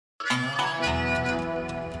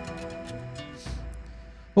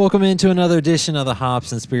Welcome into another edition of the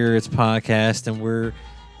Hops and Spirits podcast, and we're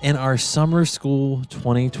in our Summer School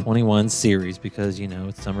 2021 series because,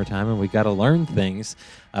 it's summertime and we got to learn things.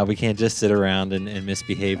 We can't just sit around and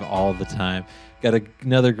misbehave all the time. Got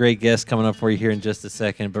another great guest coming up for you here in just a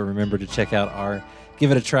second, but remember to check out our Give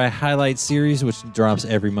It a Try highlight series, which drops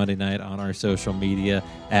every Monday night on our social media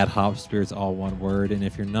at Hops Spirits, all one word. And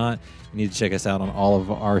if you're not, you need to check us out on all of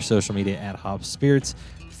our social media at Hops Spirits.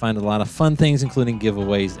 Find a lot of fun things, including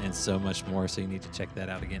giveaways and so much more. So you need to check that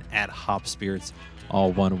out again at Hop Spirits,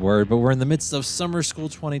 all one word. But we're in the midst of Summer School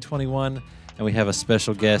 2021, and we have a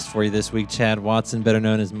special guest for you this week, Chad Watson, better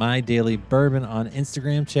known as My Daily Bourbon on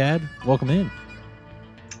Instagram. Chad, welcome in.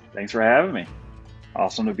 Thanks for having me.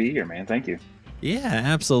 Awesome to be here, man. Thank you. Yeah,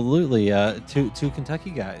 absolutely. Two Kentucky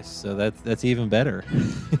guys, so that's even better.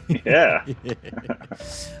 Yeah.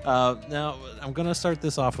 Now, I'm going to start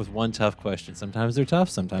this off with one tough question. Sometimes they're tough,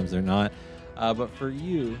 sometimes they're not. But for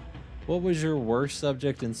you, what was your worst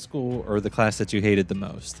subject in school or the class that you hated the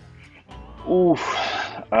most? Oof.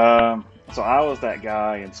 So I was that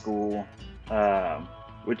guy in school,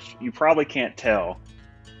 which you probably can't tell.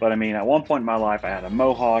 But I mean, at one point in my life, I had a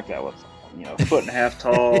mohawk that was, a foot and a half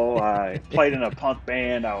tall. I played in a punk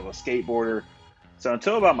band. I was a skateboarder. So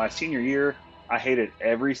until about my senior year, I hated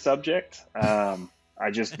every subject. I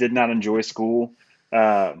just did not enjoy school.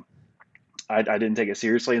 I didn't take it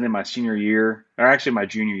seriously. And then my senior year, or actually my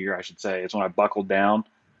junior year, I should say, is when I buckled down.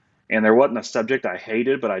 And there wasn't a subject I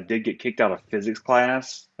hated, but I did get kicked out of physics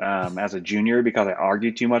class as a junior because I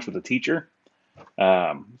argued too much with the teacher.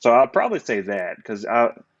 So I'd probably say that because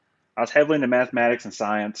I was heavily into mathematics and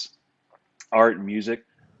science, art and music,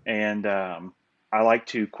 and I like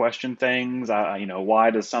to question things. Why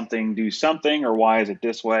does something do something, or why is it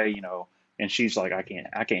this way? And she's like, I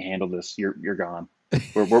can't handle this. You're gone.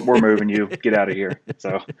 We're moving you. Get out of here.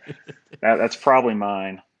 So that's probably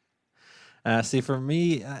mine. See, for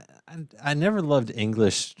me, I never loved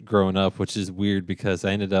English growing up, which is weird because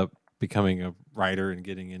I ended up becoming a writer and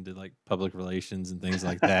getting into like public relations and things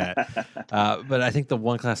like that. But I think the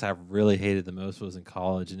one class I really hated the most was in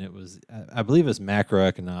college, and it was, I believe it was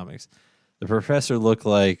macroeconomics. The professor looked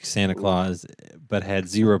like Santa Claus, but had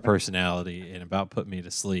zero personality and about put me to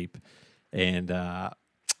sleep. And I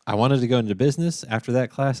wanted to go into business after that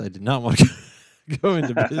class. I did not want to go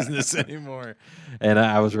into business anymore, and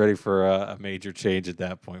I was ready for a major change at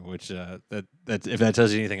that point. Which that if that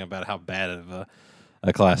tells you anything about how bad of a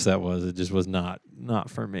class that was, it just was not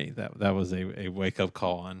for me. That was a wake up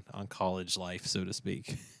call on college life, so to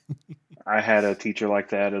speak. I had a teacher like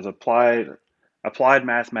that as applied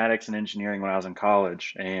mathematics and engineering when I was in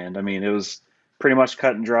college, and I mean it was pretty much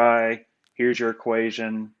cut and dry. Here's your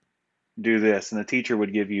equation, do this, and the teacher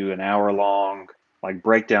would give you an hour long like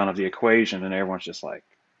breakdown of the equation, and everyone's just like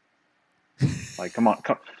come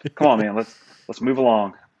on, man, let's move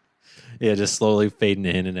along. Yeah, just slowly fading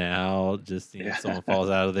in and out. Just someone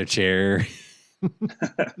falls out of their chair.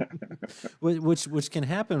 which can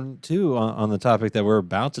happen too on the topic that we're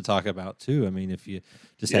about to talk about too. I mean, if you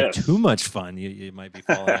just have too much fun, you might be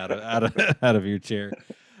falling out of your chair.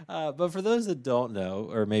 But for those that don't know,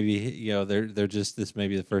 or maybe they're just this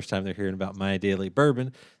maybe the first time they're hearing about My Daily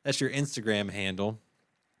Bourbon, that's your Instagram handle.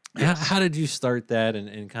 Yes. How did you start that,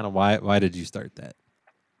 and kind of why did you start that?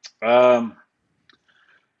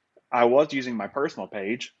 I was using my personal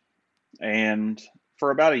page, and for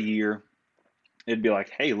about a year, it'd be like,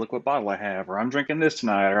 hey, look what bottle I have, or I'm drinking this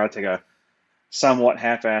tonight, or I'd take a somewhat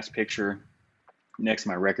half-assed picture next to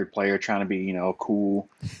my record player trying to be, cool.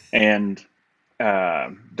 And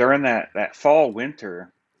during that fall,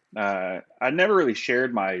 winter, I never really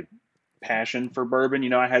shared my passion for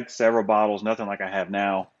bourbon. I had several bottles, nothing like I have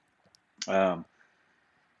now.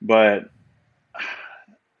 But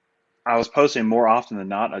I was posting more often than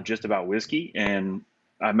not just about whiskey. And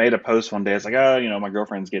I made a post one day. It's like, my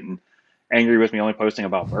girlfriend's getting angry with me only posting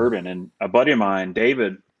about bourbon. And a buddy of mine,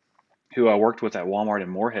 David, who I worked with at Walmart in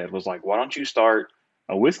Moorhead, was like, why don't you start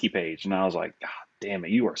a whiskey page? And I was like, God damn it,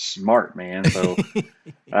 you are smart, man. So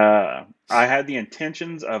I had the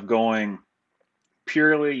intentions of going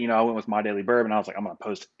purely, I went with My Daily Bourbon. I was like, I'm going to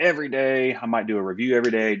post every day. I might do a review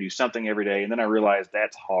every day, do something every day. And then I realized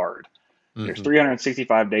that's hard. Mm-hmm. There's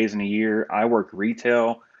 365 days in a year. I work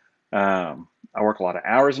retail. I work a lot of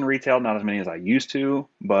hours in retail, not as many as I used to,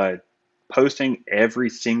 but posting every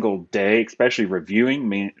single day, especially reviewing,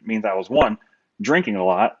 means I was, one, drinking a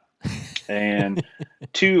lot, and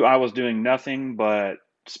two, I was doing nothing but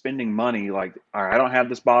spending money. Like, all right, I don't have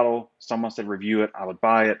this bottle. Someone said review it. I would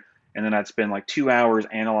buy it, and then I'd spend like 2 hours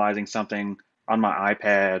analyzing something on my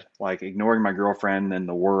iPad, like ignoring my girlfriend and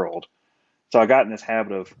the world. So I got in this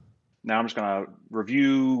habit of Now I'm just going to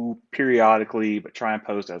review periodically, but try and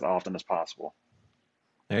post as often as possible.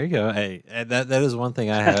 There you go. Hey, and that is one thing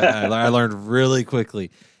I learned really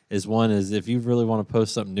quickly. Is if you really want to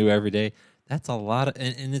post something new every day, that's a lot of,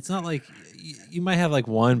 and it's not like you might have like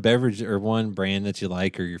one beverage or one brand that you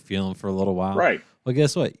like or you're feeling for a little while. Right. Well,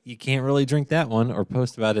 guess what? You can't really drink that one or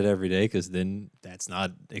post about it every day because then that's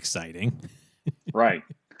not exciting. Right.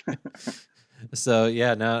 So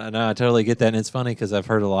yeah, no, I totally get that, and it's funny because I've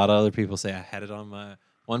heard a lot of other people say I had it on my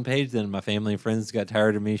one page, then my family and friends got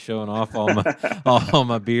tired of me showing off all my all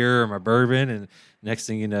my beer or my bourbon, and next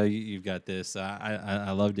thing you know, you've got this.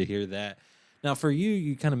 I love to hear that. Now, for you,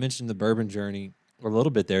 you kind of mentioned the bourbon journey a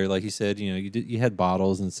little bit there, like you said, you had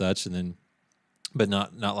bottles and such, and then, but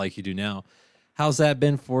not like you do now. How's that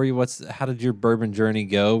been for you? How did your bourbon journey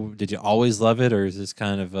go? Did you always love it, or is this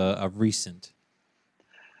kind of a recent?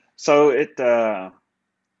 So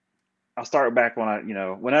I'll start back when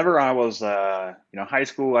whenever I was, high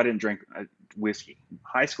school, I didn't drink whiskey.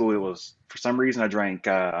 High school, it was, for some reason, I drank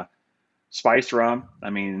spiced rum.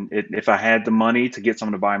 I mean, if I had the money to get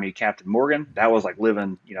someone to buy me Captain Morgan, that was like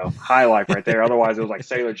living, high life right there. Otherwise, it was like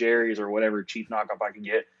Sailor Jerry's or whatever cheap knockoff I could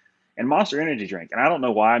get, and Monster Energy drink. And I don't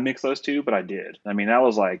know why I mixed those two, but I did. I mean, that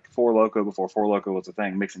was like Four Loco before Four Loco was a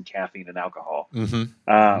thing, mixing caffeine and alcohol. Mm-hmm.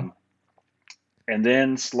 Mm-hmm. Um, and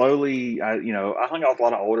then slowly, I hung out with a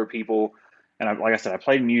lot of older people, and like I said, I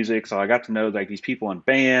played music, so I got to know like these people in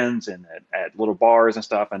bands and at little bars and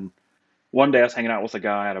stuff. And one day I was hanging out with a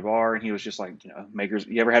guy at a bar, and he was just like, Makers.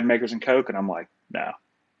 You ever had Makers and Coke? And I'm like, no.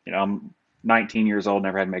 I'm 19 years old,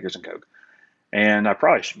 never had Makers and Coke. And I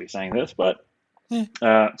probably shouldn't be saying this, but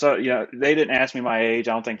Yeah. so they didn't ask me my age.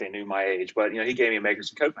 I don't think they knew my age, but he gave me Makers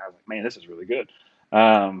and Coke, and I was like, man, this is really good.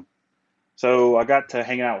 Um, so I got to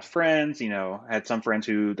hanging out with friends. I had some friends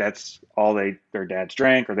who that's all their dads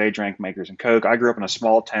drank, or they drank Makers and Coke. I grew up in a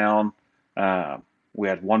small town. Uh, we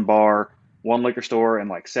had one bar, one liquor store, and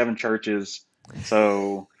like seven churches.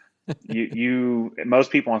 So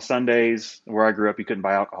most people on Sundays where I grew up, you couldn't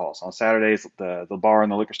buy alcohol. So on Saturdays, the bar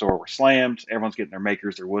and the liquor store were slammed. Everyone's getting their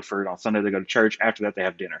Makers, their Woodford. On Sunday, they go to church. After that, they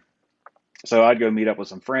have dinner. So I'd go meet up with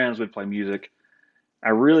some friends. We'd play music. I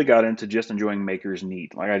really got into just enjoying Makers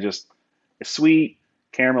neat. It's sweet,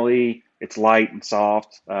 caramelly, it's light and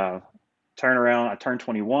soft. Turn around, I turn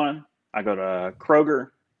 21. I go to Kroger.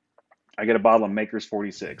 I get a bottle of Makers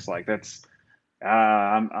 46. Like that's,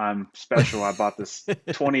 I'm special. I bought this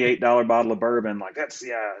 $28 bottle of bourbon. Like this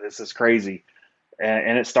is crazy.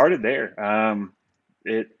 And it started there.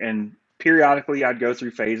 And periodically I'd go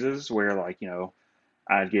through phases where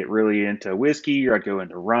I'd get really into whiskey, or I'd go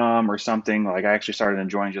into rum or something. Like I actually started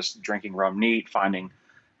enjoying just drinking rum neat, finding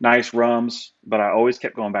nice rums, but I always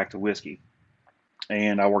kept going back to whiskey.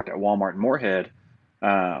 And I worked at Walmart in Moorhead,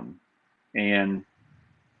 um, and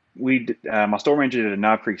my store manager did a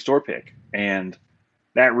Knob Creek store pick, and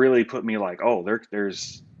that really put me like, oh,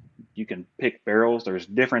 there's you can pick barrels. There's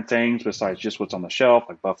different things besides just what's on the shelf,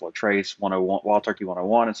 like Buffalo Trace 101, Wild Turkey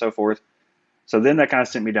 101, and so forth. So then that kind of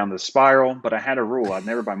sent me down the spiral, but I had a rule. I'd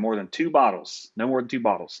never buy more than two bottles, no more than two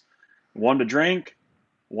bottles. One to drink,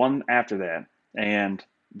 one after that. And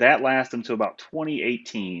that lasted until about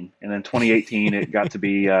 2018. And then 2018, it got to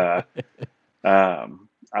be, I've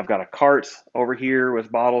got a cart over here with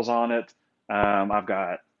bottles on it. I've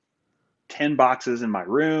got 10 boxes in my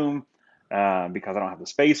room because I don't have the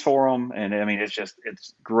space for them. And I mean,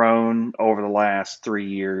 it's grown over the last 3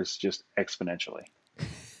 years just exponentially.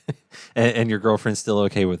 And your girlfriend's still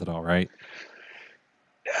okay with it all, right?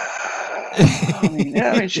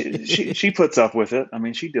 She puts up with it. I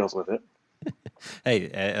mean, she deals with it. Hey,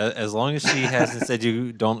 as long as she hasn't said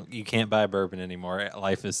you can't buy bourbon anymore,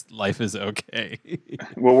 life is okay.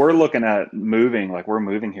 Well, we're looking at moving. Like we're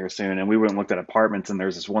moving here soon, and we went and looked at apartments, and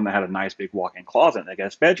there's this one that had a nice big walk-in closet in the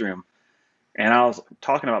guest bedroom. And I was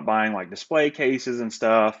talking about buying like display cases and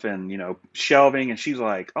stuff, and shelving, and she's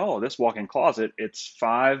like, "Oh, this walk-in closet, it's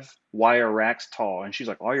 5 wire racks tall," and she's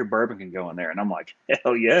like, "All your bourbon can go in there," and I'm like,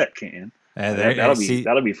 "Hell yeah, it can.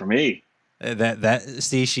 That'll be for me."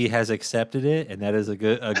 See, she has accepted it, and that is a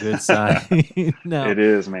good sign. Now, it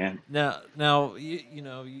is, man. Now,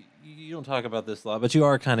 you don't talk about this a lot, but you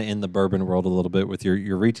are kind of in the bourbon world a little bit with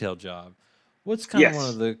your retail job. What's kind of one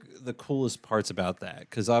of the coolest parts about that?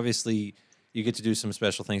 Because obviously you get to do some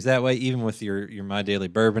special things that way. Even with your My Daily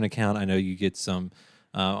Bourbon account, I know you get some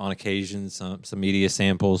on occasion some media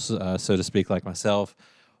samples, so to speak, like myself.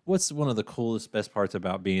 What's one of the coolest, best parts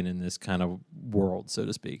about being in this kind of world, so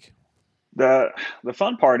to speak? The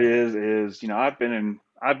fun part is I've been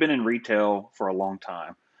in retail for a long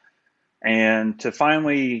time. And to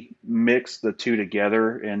finally mix the two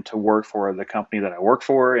together and to work for the company that I work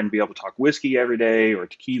for and be able to talk whiskey every day or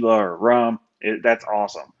tequila or rum, that's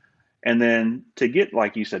awesome. And then to get,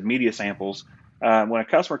 like you said, media samples, when a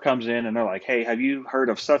customer comes in and they're like, "Hey, have you heard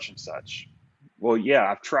of such and such?" Well, yeah,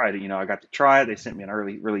 I've tried it. I got to try it. They sent me an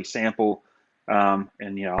early release sample, and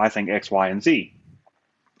I think X, Y, and Z.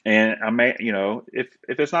 And I may, if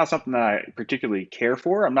it's not something that I particularly care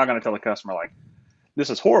for, I'm not going to tell the customer like, "This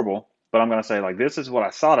is horrible," but I'm going to say like, "This is what I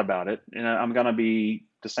thought about it," and I'm going to be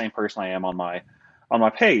the same person I am on my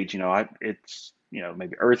page. It's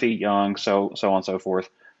maybe earthy, young, so on and so forth.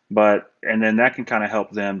 But and then that can kind of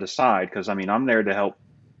help them decide because I mean I'm there to help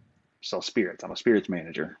sell spirits. I'm a spirits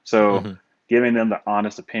manager, so Hmm. giving them the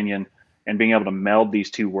honest opinion and being able to meld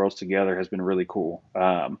these two worlds together has been really cool.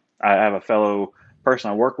 I have a fellow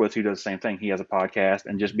person I work with who does the same thing. He has a podcast,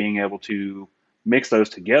 and just being able to mix those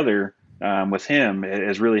together with him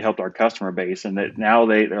has really helped our customer base. And that now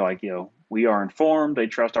they're like, we are informed. They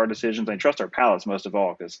trust our decisions. They trust our palates most of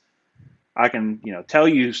all because I can, tell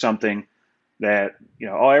you something that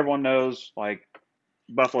everyone knows, like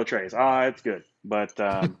Buffalo Trace. It's good, but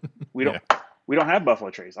we don't Yeah. we don't have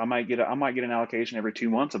Buffalo Trace. I might get an allocation every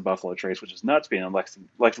 2 months of Buffalo Trace, which is nuts being in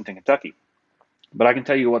Lexington, Kentucky. But I can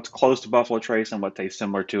tell you what's close to Buffalo Trace and what tastes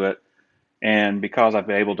similar to it. And because I've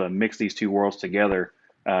been able to mix these two worlds together,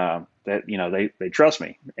 that they trust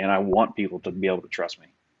me, and I want people to be able to trust me.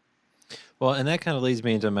 Well, and that kind of leads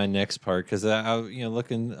me into my next part because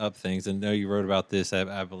looking up things and know you wrote about this,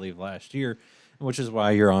 I believe last year, which is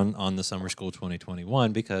why you're on the Summer School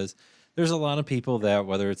 2021 because there's a lot of people that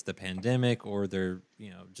whether it's the pandemic or they're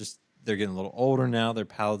just they're getting a little older now, their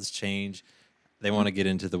palates change, they want to get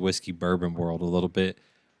into the whiskey bourbon world a little bit.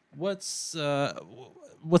 What's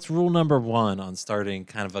what's rule number one on starting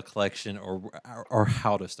kind of a collection or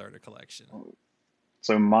how to start a collection?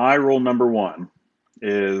 So my rule number one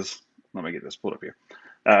is, let me get this pulled up here.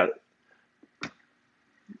 Uh,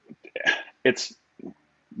 it's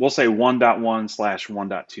we'll say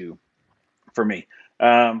 1.1/1.2 for me.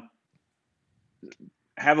 Um,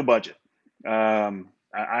 have a budget. I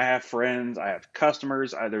have friends, I have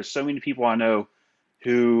customers. There's so many people I know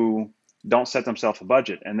who don't set themselves a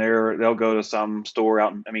budget, and they'll go to some store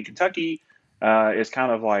out. I mean, Kentucky is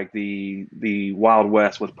kind of like the Wild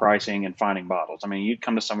West with pricing and finding bottles. I mean, you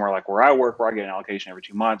come to somewhere like where I work, where I get an allocation every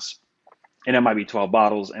 2 months, and it might be 12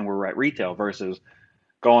 bottles, and we're at retail versus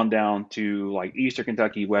going down to like Eastern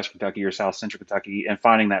Kentucky, West Kentucky, or South Central Kentucky and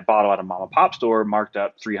finding that bottle at a mom and pop store marked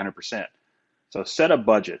up 300%. So set a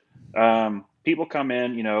budget. People come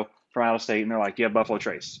in, from out of state and they're like, "Yeah, Buffalo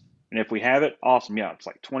Trace." And if we have it, awesome. Yeah, it's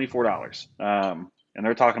like $24. And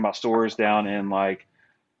they're talking about stores down in like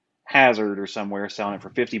Hazard or somewhere selling it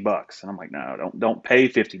for $50. And I'm like, no, don't pay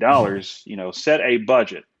 $50. Set a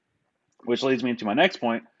budget, which leads me into my next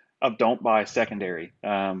point of don't buy secondary.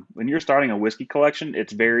 When you're starting a whiskey collection,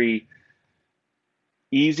 it's very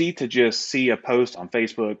easy to just see a post on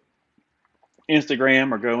Facebook,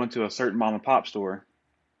 Instagram, or go into a certain mom and pop store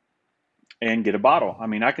and get a bottle. I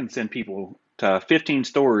mean, I can send people to 15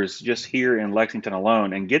 stores just here in Lexington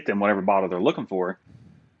alone and get them whatever bottle they're looking for.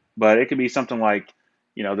 But it could be something like,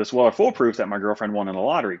 this Weller Foolproof that my girlfriend won in the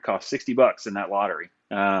lottery cost $60 in that lottery.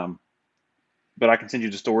 But I can send you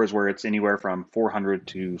to stores where it's anywhere from $400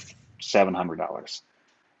 to $700.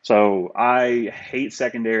 So I hate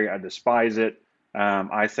secondary. I despise it.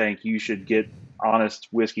 I think you should get honest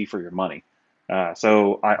whiskey for your money.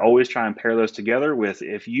 So I always try and pair those together with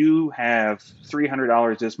if you have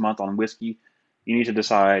 $300 this month on whiskey, you need to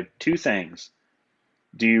decide two things.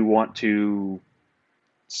 Do you want to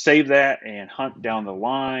save that and hunt down the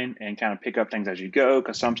line and kind of pick up things as you go?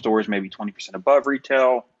 Because some stores may be 20% above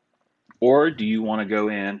retail. Or do you want to go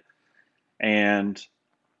in and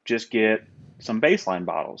just get some baseline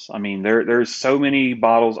bottles? I mean, there's so many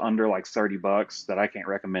bottles under like $30 that I can't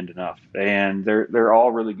recommend enough, and they're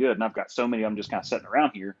all really good. And I've got so many of them just kind of sitting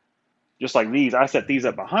around here, just like these. I set these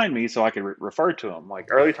up behind me so I can refer to them. Like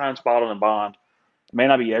Early Times Bottled and Bond may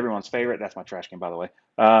not be everyone's favorite. That's my trash can, by the way.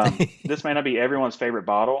 This may not be everyone's favorite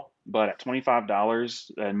bottle, but at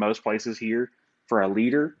 $25 in most places here for a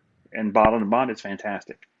liter and Bottled and Bond, it's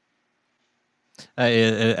fantastic.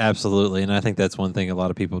 Absolutely, and I think that's one thing a lot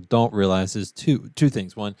of people don't realize is two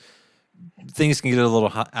things. One, things can get a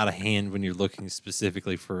little out of hand when you're looking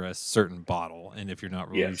specifically for a certain bottle, and if you're not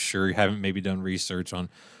really Yes. sure, you haven't maybe done research on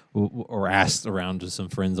or asked around to some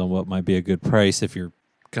friends on what might be a good price if you're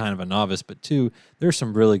kind of a novice. But two, there's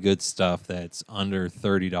some really good stuff that's under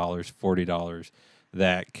 $30, $40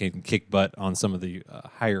 that can kick butt on some of the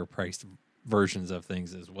higher priced versions of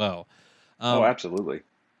things as well. Oh, Um, absolutely.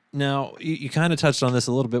 Now, you kind of touched on this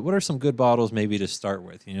a little bit. What are some good bottles maybe to start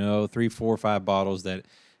with? 3, 4, 5 bottles that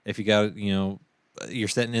if you got, you're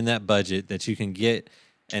setting in that budget that you can get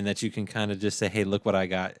and that you can kind of just say, hey, look what I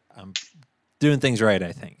got. I'm doing things right,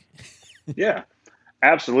 I think. Yeah,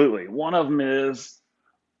 absolutely. One of them is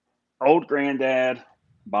Old Granddad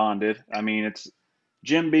Bonded. I mean, it's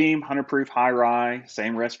Jim Beam 100 proof high rye,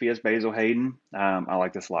 same recipe as Basil Hayden. I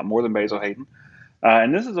like this a lot more than Basil Hayden.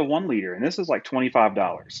 And this is a 1 liter, and this is like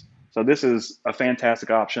 $25. So this is a fantastic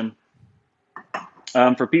option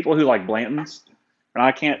for people who like Blanton's. And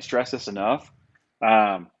I can't stress this enough.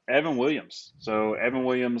 Evan Williams. So Evan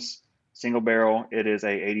Williams single barrel. It is a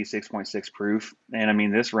 86.6 proof, and I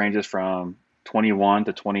mean this ranges from 21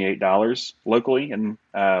 to $28 locally in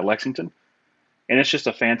Lexington, and it's just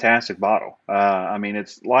a fantastic bottle. I mean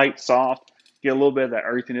it's light, soft, get a little bit of that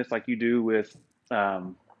earthiness like you do with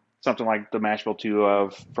something like the Mashville 2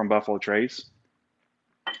 of from Buffalo Trace,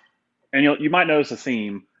 and you might notice a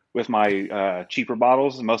theme with my cheaper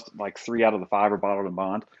bottles. Most like 3 out of the 5 are bottled in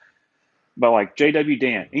bond. But like J.W.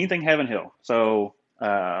 Dant, anything Heaven Hill. So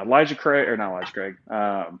Elijah Craig, or not Elijah Craig,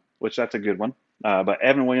 which that's a good one. But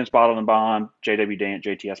Evan Williams bottled in bond, J.W. Dant,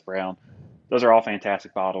 J.T.S. Brown. Those are all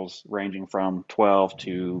fantastic bottles, ranging from 12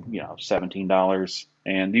 to $17,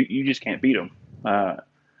 and you just can't beat them.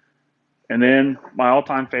 And then my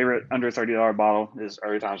all-time favorite under $30 bottle is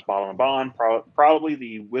Early Times Bottle and Bond. Probably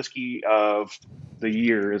the whiskey of the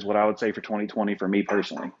year is what I would say for 2020 for me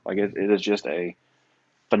personally. Like it is just a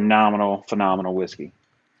phenomenal, phenomenal whiskey.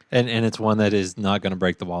 And it's one that is not going to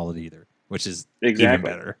break the wallet either, which is even Exactly.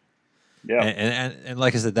 better. Yeah. And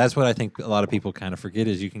like I said, that's what I think a lot of people kind of forget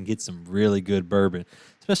is you can get some really good bourbon,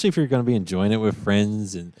 especially if you're going to be enjoying it with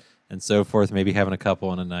friends and so forth, maybe having a couple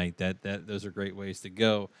on a night. That those are great ways to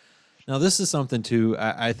go. Now, this is something, too,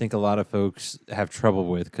 I think a lot of folks have trouble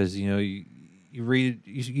with because, you read,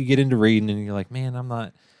 you get into reading and you're like, man,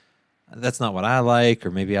 that's not what I like,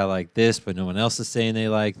 or maybe I like this, but no one else is saying they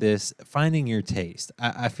like this. Finding your taste.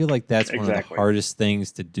 I feel like that's one of the Exactly. hardest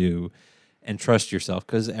things to do and trust yourself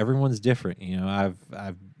because everyone's different.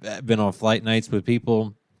 I've been on flight nights with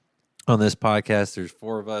people on this podcast. There's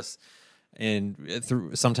 4 of us. And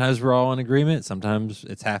sometimes we're all in agreement. Sometimes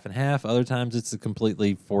it's half and half. Other times it's a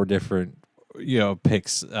completely 4 different,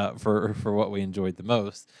 picks for what we enjoyed the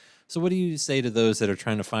most. So, what do you say to those that are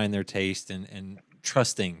trying to find their taste and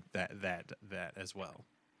trusting that as well?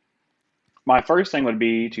 My first thing would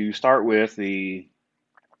be to start with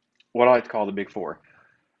what I like to call the big 4.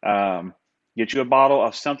 Um, get you a bottle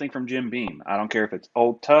of something from Jim Beam. I don't care if it's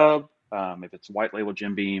Old Tub, if it's white label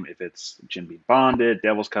Jim Beam, if it's Jim Beam Bonded,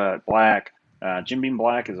 Devil's Cut, Black. Jim Beam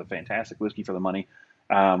Black is a fantastic whiskey for the money.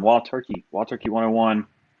 Wild Turkey 101,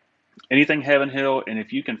 anything Heaven Hill, and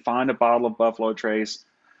if you can find a bottle of Buffalo Trace,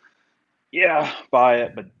 yeah, buy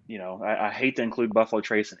it. But I hate to include Buffalo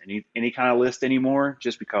Trace in any kind of list anymore,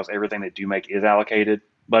 just because everything they do make is allocated.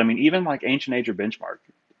 But I mean, even like Ancient Age or Benchmark,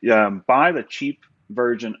 buy the cheap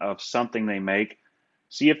version of something they make.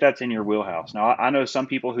 See if that's in your wheelhouse. Now, I know some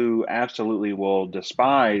people who absolutely will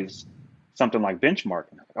despise something like Benchmark.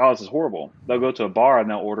 Oh, this is horrible. They'll go to a bar and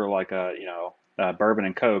they'll order like a bourbon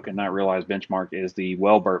and Coke and not realize Benchmark is the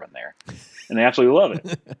well bourbon there, and they absolutely love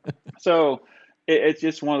it. So it's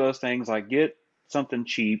just one of those things. Like get something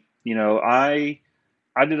cheap. I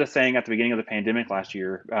did a thing at the beginning of the pandemic last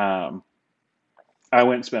year. I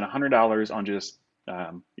went and spent $100 on just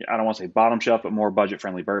I don't want to say bottom shelf, but more budget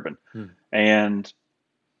friendly bourbon, and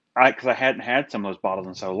because I hadn't had some of those bottles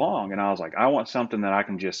in so long, and I was like, I want something that I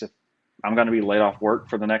can just, if I'm going to be laid off work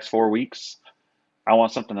for the next 4 weeks, I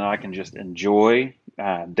want something that I can just enjoy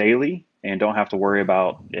daily and don't have to worry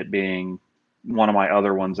about it being one of my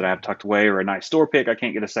other ones that I have tucked away or a nice store pick I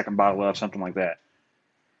can't get a second bottle of, something like that.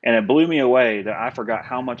 And it blew me away that I forgot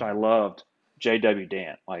how much I loved J.W.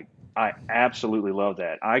 Dant. Like, I absolutely love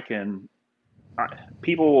that.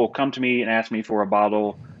 People will come to me and ask me for a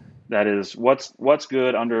bottle that is what's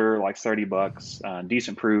good under like $30,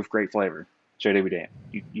 decent proof, great flavor. J.W. Dant.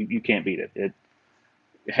 You can't beat it.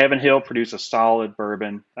 Heaven Hill produced a solid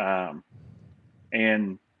bourbon,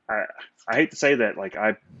 and I hate to say that, like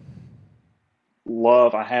I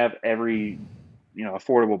have every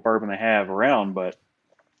affordable bourbon they have around, but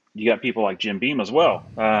you got people like Jim Beam as well.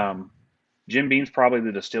 Jim Beam's probably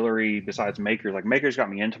the distillery besides Makers. Like Makers got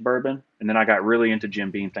me into bourbon, and then I got really into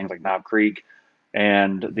Jim Beam, things like Knob Creek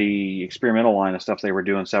and the experimental line of stuff they were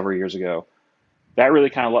doing several years ago. That really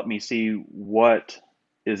kind of let me see what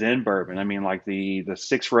is in bourbon. I mean, like the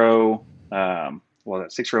 6 row, that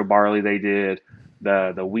 6 row barley they did,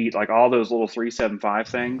 the wheat, like all those little 375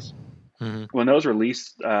 things. Mm-hmm. When those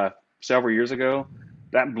released several years ago,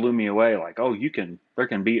 that blew me away. Like, oh, there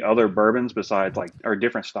can be other bourbons besides like, or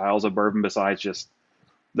different styles of bourbon besides just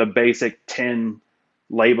the basic 10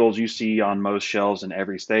 labels you see on most shelves in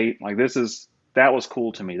every state. Like, that was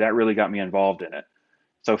cool to me. That really got me involved in it.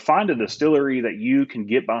 So find a distillery that you can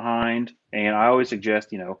get behind. And I always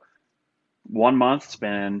suggest, 1 month,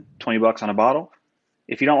 spend $20 on a bottle.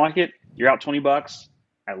 If you don't like it, you're out $20.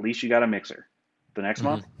 At least you got a mixer. The next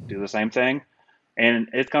month, Hmm. do the same thing. And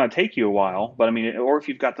it's going to take you a while, but I mean, or if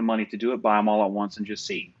you've got the money to do it, buy them all at once and just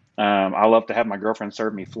see. I love to have my girlfriend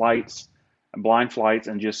serve me flights, blind flights,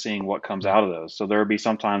 and just seeing what comes Right. out of those. So there'll be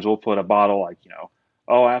sometimes we'll put a bottle like,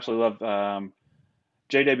 oh, I absolutely love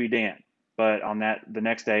JW Dan, but on that the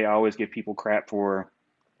next day I always give people crap for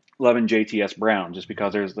loving JTS Brown just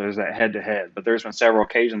because there's that head to head. But there's been several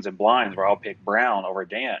occasions in blinds where I'll pick Brown over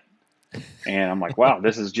Dan, and I'm like, wow,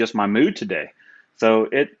 this is just my mood today. So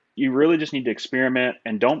you really just need to experiment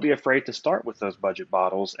and don't be afraid to start with those budget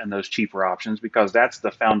bottles and those cheaper options because that's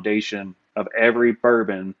the foundation of every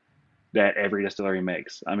bourbon that every distillery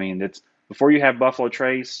makes. I mean, it's before you have Buffalo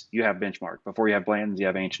Trace, you have Benchmark. Before you have Blanton's, you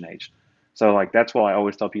have Ancient Age. So like that's why I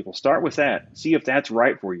always tell people start with that. See if that's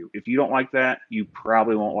right for you. If you don't like that, you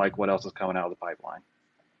probably won't like what else is coming out of the pipeline.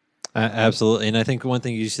 Absolutely, and I think one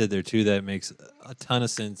thing you said there too that makes a ton of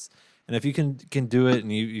sense. And if you can do it,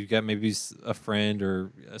 and you've got maybe a friend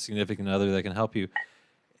or a significant other that can help you,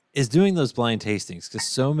 is doing those blind tastings because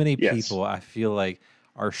so many Yes. people I feel like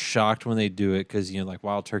are shocked when they do it because like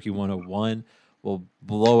Wild Turkey 101 will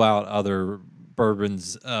blow out other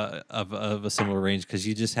bourbons of a similar range because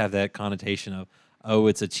you just have that connotation of, oh,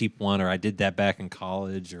 it's a cheap one, or I did that back in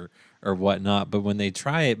college, or whatnot. But when they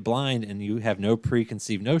try it blind and you have no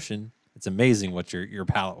preconceived notion, it's amazing what your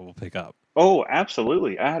palate will pick up. Oh,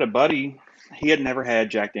 absolutely. I had a buddy. He had never had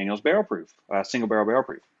Jack Daniel's barrel proof, single barrel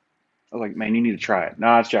proof. I was like, man, you need to try it.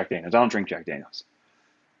 No, it's Jack Daniels. I don't drink Jack Daniels.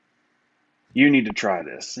 You need to try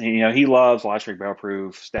this. And, he loves Last Creek Barrel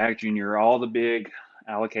Proof, Stag Junior, all the big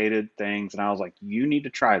allocated things. And I was like, you need to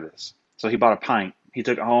try this. So he bought a pint. He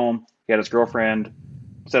took it home. He had his girlfriend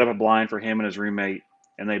set up a blind for him and his roommate,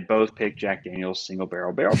 and they both picked Jack Daniel's single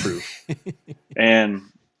barrel proof. And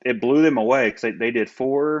it blew them away because they did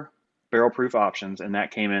four barrel proof options, and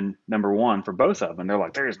that came in number one for both of them. They're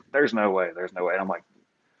like, there's no way, there's no way. And I'm like,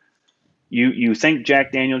 you think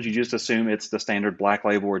Jack Daniels, you just assume it's the standard Black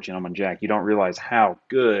Label or Gentleman Jack. You don't realize how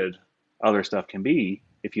good other stuff can be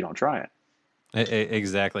if you don't try it.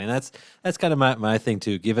 Exactly, and that's kind of my thing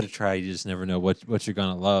too. Give it a try. You just never know what you're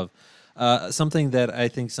gonna love. Something that I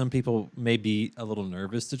think some people may be a little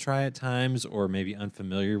nervous to try at times, or maybe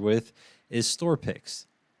unfamiliar with, is store picks.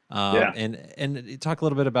 Yeah. And talk a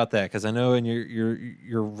little bit about that because I know in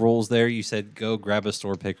your roles there, you said go grab a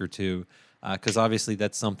store pick or two, because obviously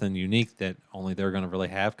that's something unique that only they're going to really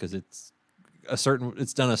have because it's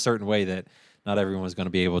done a certain way that not everyone's going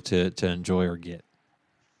to be able to enjoy or get.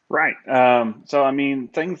 Right. So, I mean,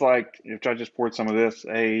 things like if I just poured some of this,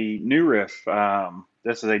 a new riff.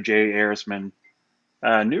 This is a Jay Arisman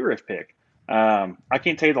new riff pick. I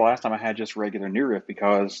can't tell you the last time I had just regular new riff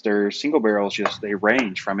because their single barrels they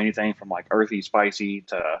range from anything from like earthy, spicy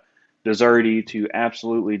to desserty to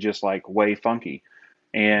absolutely just like way funky.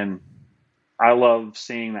 And I love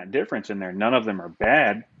seeing that difference in there. None of them are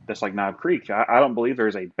bad. That's like Knob Creek. I don't believe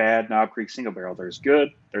there's a bad Knob Creek single barrel. There's good,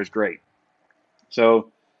 there's great.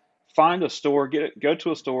 So find a store, go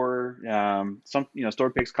to a store. Some store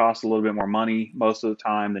picks cost a little bit more money most of the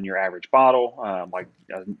time than your average bottle. Like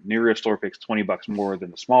a New Riff store picks $20 more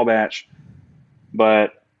than the small batch,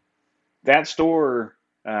 but that store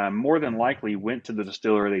more than likely went to the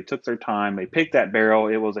distiller. They took their time. They picked that barrel.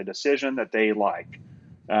 It was a decision that they like.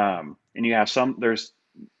 And you have there's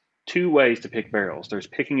two ways to pick barrels. There's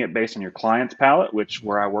picking it based on your client's palate, which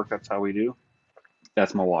where I work, that's how we do.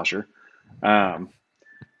 That's my washer. Um,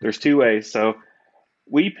 there's two ways. So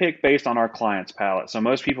we pick based on our client's palate. So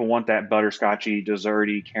most people want that butterscotchy,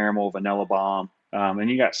 desserty, caramel, vanilla bomb. And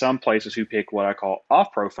you got some places who pick what I call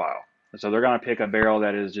off profile. So they're going to pick a barrel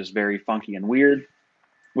that is just very funky and weird,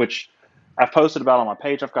 which I've posted about on my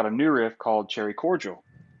page. I've got a new riff called Cherry Cordial.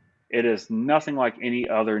 It is nothing like any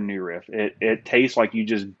other new riff. It tastes like you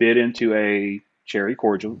just bit into a cherry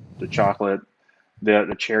cordial, the chocolate,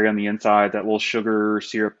 the cherry on the inside, that little sugar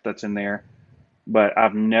syrup that's in there. But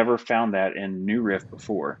I've never found that in new riff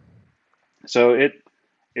before. So it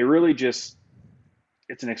really just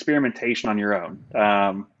it's an experimentation on your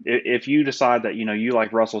own. If you decide that you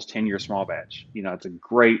like Russell's 10-year small batch, it's a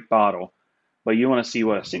great bottle, but you want to see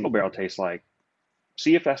what a single barrel tastes like.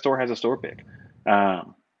 See if that store has a store pick.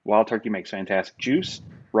 Um, Wild Turkey makes fantastic juice.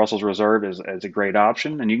 Russell's Reserve is a great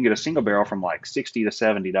option, and you can get a single barrel from like $60 to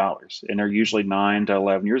 $70, and they're usually 9 to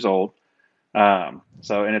 11 years old.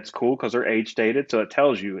 So and it's cool because they're age dated, so it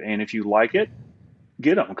tells you. And if you like it,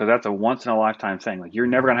 get them because that's a once in a lifetime thing. Like you're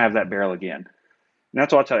never gonna have that barrel again. And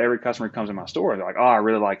that's what I tell every customer who comes in my store. They're like, "Oh, I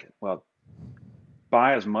really like it." Well,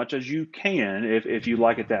 buy as much as you can if you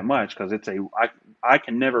like it that much because I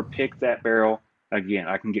can never pick that barrel again.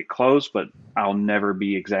 I can get close, but I'll never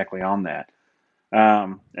be exactly on that.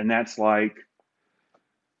 And that's like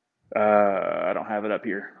I don't have it up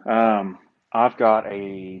here. I've got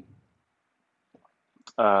a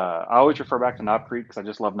I always refer back to Knob Creek because I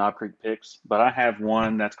just love Knob Creek picks, but I have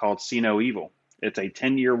one that's called See No Evil. It's a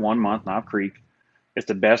 10-year, 1 month Knob Creek. It's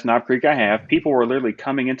the best Knob Creek I have. People were literally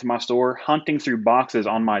coming into my store, hunting through boxes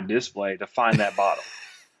on my display to find that bottle.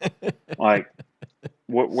 Like,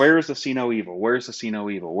 where's the See No Evil? Where's the See No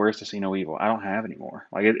Evil? Where's the See No Evil? I don't have anymore.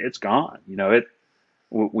 Like, it's gone.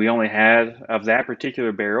 We only had of that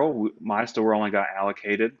particular barrel. My store only got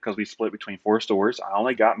allocated because we split between 4 stores. I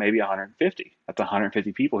only got maybe 150. That's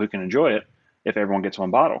 150 people who can enjoy it if everyone gets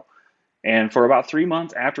one bottle. And for about 3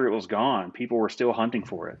 months after it was gone, people were still hunting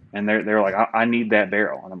for it, and they're like, I need that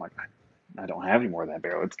barrel, and I'm like, I don't have any more of that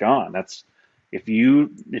barrel. It's gone. That's if you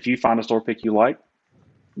find a store pick you like,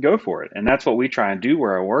 go for it. And that's what we try and do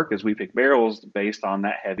where I work is we pick barrels based on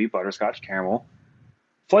that heavy butterscotch caramel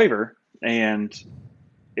flavor, and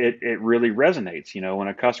it really resonates. When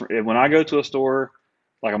a customer when I go to a store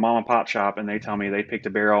like a mom and pop shop and they tell me they picked a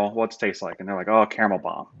barrel, what's it taste like? And they're like, oh, caramel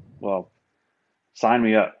bomb. Well, sign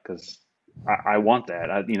me up because I want that.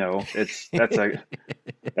 It's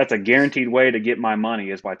that's a guaranteed way to get my money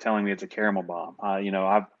is by telling me it's a caramel bomb.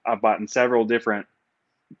 I've bought in several different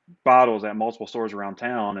bottles at multiple stores around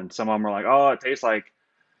town, and some of them are like, oh, it tastes like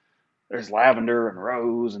there's lavender and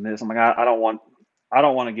rose and this. I'm like, I don't want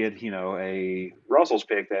to get a Russell's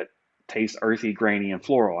pick that tastes earthy, grainy, and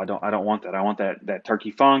floral. I don't want that. I want that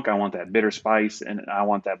turkey funk. I want that bitter spice, and I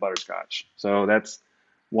want that butterscotch. So that's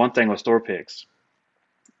one thing with store picks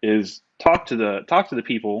is talk to the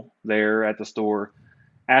people there at the store,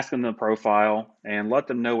 ask them the profile, and let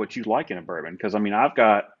them know what you like in a bourbon. Because I mean, I've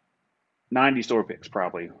got 90 store picks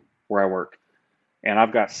probably where I work, and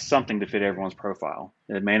I've got something to fit everyone's profile.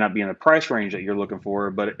 It may not be in the price range that you're looking for,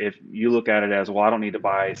 but if you look at it as, well, I don't need to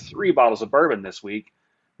buy 3 bottles of bourbon this week,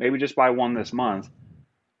 maybe just buy one this month.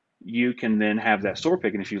 You can then have that store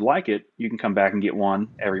pick, and if you like it, you can come back and get one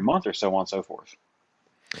every month or so on and so forth.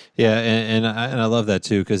 Yeah, and I love that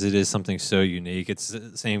too because it is something so unique. It's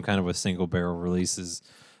the same kind of with single barrel releases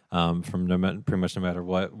from pretty much no matter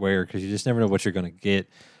where because you just never know what you're going to get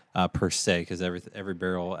per se because every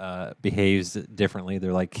barrel behaves differently.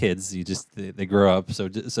 They're like kids; they grow up so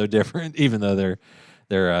different, even though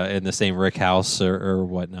they're in the same rick house or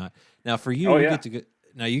whatnot. Now for you, Oh you yeah.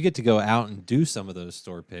 get to go out and do some of those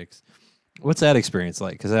store picks. What's that experience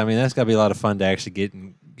like? Because I mean, that's got to be a lot of fun to actually get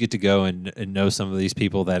to go and know some of these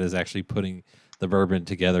people that is actually putting the bourbon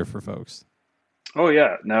together for folks. Oh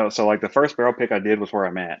yeah. No. So like the first barrel pick I did was where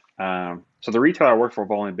I'm at. So the retailer I work for, I've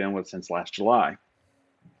only been with since last July,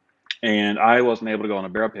 and I wasn't able to go on a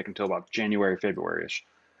barrel pick until about January, February ish,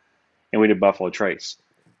 and we did Buffalo Trace.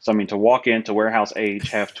 So I mean, to walk into warehouse age,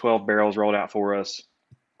 have 12 barrels rolled out for us,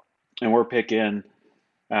 and we're picking,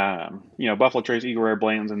 Buffalo Trace, Eagle Rare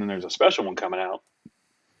Blanton's, and then there's a special one coming out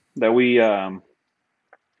that we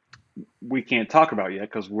can't talk about yet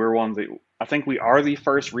because we're ones that I think we are the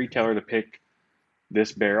first retailer to pick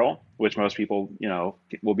this barrel, which most people,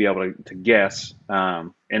 will be able to guess,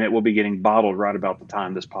 and it will be getting bottled right about the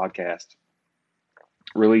time this podcast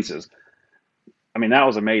releases. I mean, that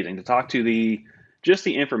was amazing to talk to the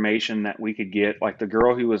information that we could get. Like the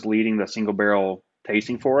girl who was leading the single barrel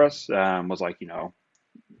tasting for us was like,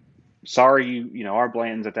 sorry, our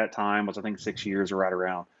Blanton's at that time was I think 6 years or right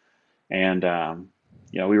around, and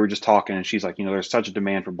we were just talking, and she's like, there's such a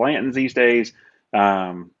demand for Blantons these days.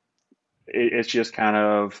 Um, it's just kind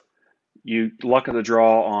of you luck of the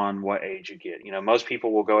draw on what age you get. Most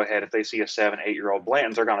people will go ahead if they see a 7, 8-year-old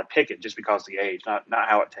Blanton's, they're going to pick it just because of the age, not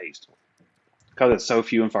how it tastes, because it's so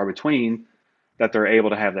few and far between that they're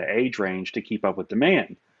able to have the age range to keep up with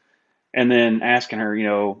demand. And then asking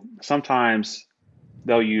her, sometimes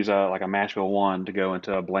they'll use like a Mashville 1 to go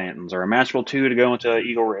into a Blanton's or a Mashville 2 to go into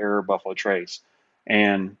Eagle Rare or Buffalo Trace.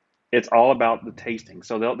 And it's all about the tasting.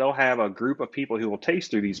 So they'll have a group of people who will taste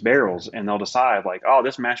through these barrels and they'll decide like, oh,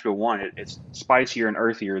 this Mashville 1, it's spicier and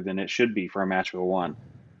earthier than it should be for a Mashville 1.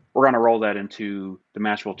 We're going to roll that into the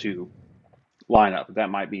Mashville 2 lineup. That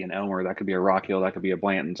might be an Elmer, that could be a Rock Hill, that could be a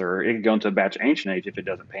Blanton's, or it could go into a batch of Ancient Age if it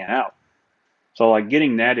doesn't pan out. So like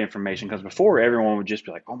getting that information, because before everyone would just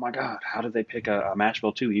be like, oh my God, how did they pick a Mash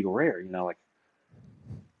Bill 2 Eagle Rare? Like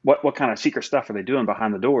what kind of secret stuff are they doing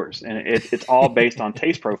behind the doors? And it's all based on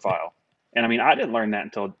taste profile. And I mean, I didn't learn that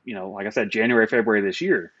until, like I said, January, February this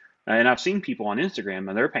year. And I've seen people on Instagram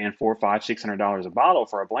and they're paying $400, $500, $600 a bottle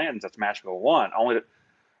for a blend that's Mash Bill 1, only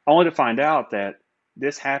to find out that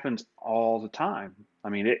this happens all the time. I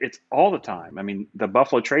mean, it's all the time. I mean, the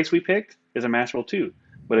Buffalo Trace we picked is a Mash Bill 2,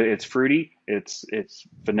 but it's fruity, it's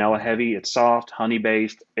vanilla heavy, it's soft, honey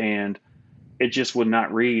based, and it just would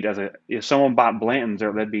not read as if someone bought Blanton's,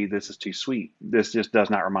 that'd be, this is too sweet. This just does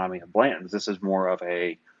not remind me of Blanton's. This is more of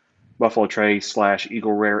a Buffalo Trace /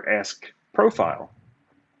 Eagle Rare esque profile.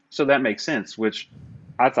 So that makes sense, which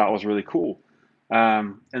I thought was really cool.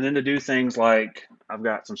 And then to do things like, I've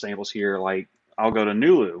got some samples here, like I'll go to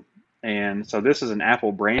Nulu. And so this is an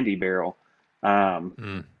apple brandy barrel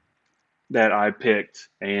that I picked.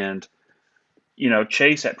 And,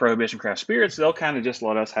 Chase at Prohibition Craft Spirits, they'll kind of just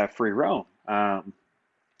let us have free roam.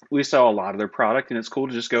 We sell a lot of their product, and it's cool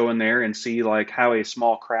to just go in there and see like how a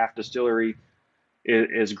small craft distillery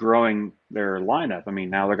is growing their lineup. I mean,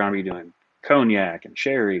 now they're going to be doing cognac and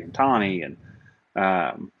sherry and tawny, and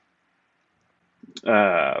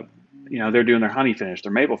they're doing their honey finished,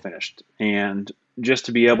 their maple finished, and just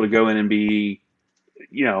to be able to go in and be,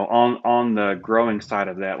 on the growing side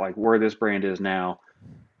of that, like where this brand is now,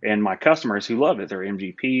 and my customers who love it, they're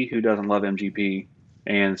MGP, who doesn't love MGP,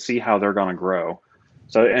 and see how they're going to grow.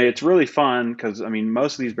 So it's really fun because, I mean,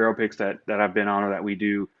 most of these barrel picks that I've been on or that we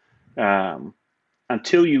do,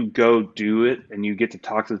 until you go do it and you get to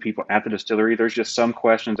talk to the people at the distillery, there's just some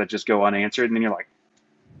questions that just go unanswered, and then you're like,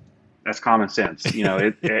 that's common sense.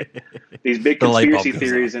 These big conspiracy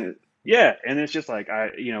theories, and and it's just like,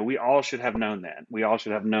 we all should have known that. We all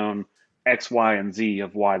should have known X, Y, and Z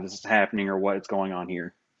of why this is happening or what is going on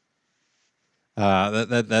here.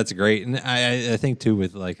 That's great, and I think too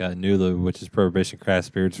with like Nulu, which is Prohibition Craft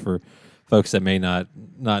Spirits, for folks that may not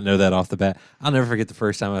know that off the bat. I'll never forget the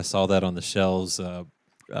first time I saw that on the shelves, and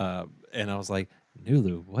I was like,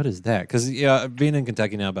 Nulu, what is that? Because being in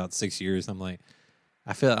Kentucky now about 6 years, I'm like,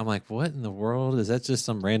 what in the world is that? Just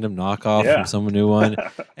some random knockoff from some new one?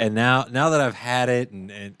 And now that I've had it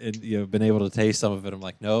and been able to taste some of it, I'm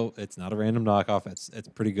like, no, it's not a random knockoff. It's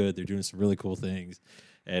pretty good. They're doing some really cool things.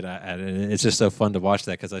 And it's just so fun to watch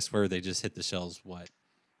that because I swear they just hit the shelves,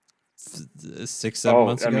 6-7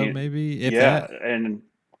 months ago, maybe? And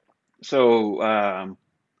so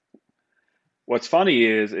what's funny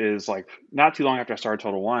is like not too long after I started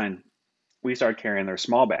Total Wine, we started carrying their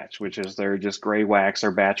small batch, which is their just gray wax,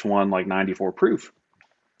 their batch 1, like 94 proof.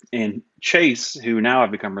 And Chase, who now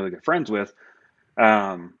I've become really good friends with,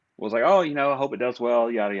 was like, oh, I hope it does well,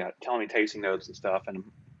 yada, yada, telling me tasting notes and stuff. And,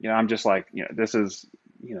 I'm just like, this is,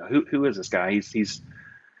 who is this guy? He's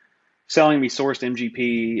selling me sourced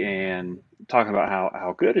MGP and talking about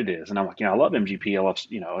how good it is. And I'm like, I love MGP. I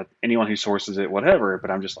love, anyone who sources it, whatever. But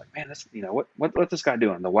I'm just like, man, this, what's this guy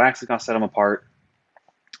doing? The wax is going to set him apart.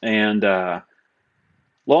 And lo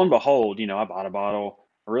and behold, I bought a bottle.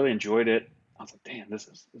 I really enjoyed it. I was like, damn, this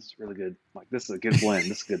is really good. Like, this is a good blend.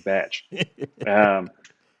 This is a good batch.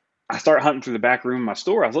 I started hunting through the back room of my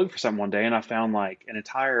store. I was looking for something one day, and I found like an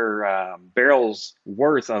entire barrel's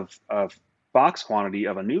worth of box quantity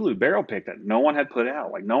of a Nulu barrel pick that no one had put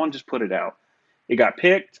out. Like, no one just put it out. It got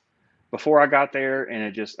picked before I got there, and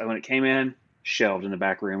it just, when it came in, shelved in the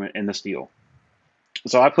back room in the steel.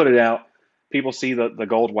 So I put it out. People see the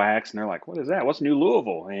gold wax, and they're like, what is that? What's New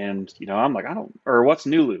Louisville? And, I'm like, what's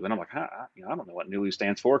Nulu? And I'm like, I don't know what Nulu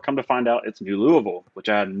stands for. Come to find out, it's New Louisville, which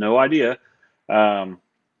I had no idea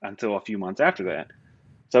until a few months after that.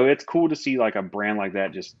 So it's cool to see like a brand like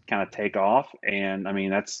that just kind of take off. And I mean,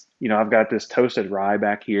 that's, I've got this toasted rye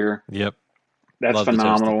back here. Yep. That's Love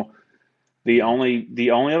phenomenal. The only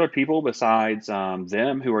other people besides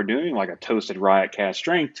them who are doing like a toasted rye at cask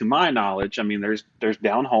strength, to my knowledge, I mean, there's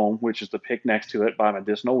Down Home, which is the pick next to it by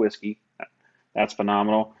Medicinal Whiskey. That's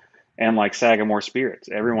phenomenal. And like Sagamore Spirits.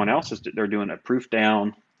 Everyone else they're doing a proof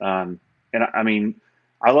down. And I mean,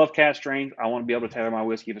 I love cask strength. I want to be able to tailor my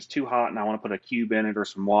whiskey. If it's too hot and I want to put a cube in it or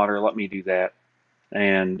some water, let me do that.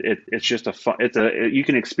 And it's just you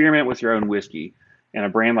can experiment with your own whiskey. And a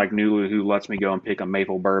brand like Nulu, who lets me go and pick a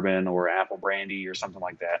maple bourbon or apple brandy or something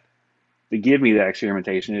like that, to give me that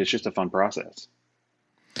experimentation, it's just a fun process.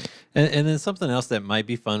 And then something else that might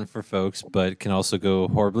be fun for folks, but can also go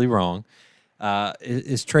horribly wrong,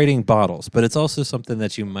 is trading bottles. But it's also something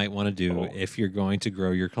that you might want to do if you're going to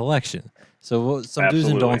grow your collection. So some do's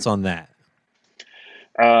and don'ts on that.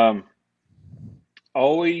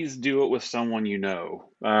 Always do it with someone you know.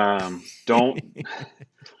 Don't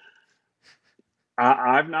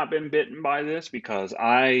I've not been bitten by this because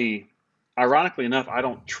ironically enough, I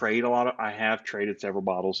don't trade a lot. I have traded several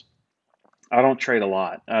bottles. I don't trade a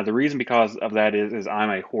lot. The reason because of that is I'm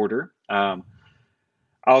a hoarder.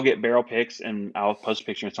 I'll get barrel picks and I'll post a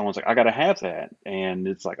picture and someone's like, I gotta have that. And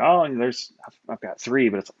it's like, oh, and I've got three,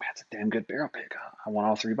 but it's like, man, it's a damn good barrel pick. I want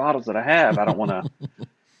all three bottles that I have. I don't know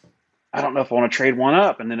if I want to trade one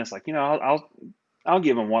up. And then it's like, I'll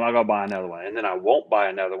give them one. I'll go buy another one. And then I won't buy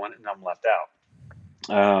another one and I'm left out.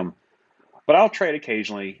 But I'll trade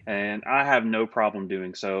occasionally and I have no problem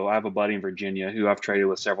doing so. I have a buddy in Virginia who I've traded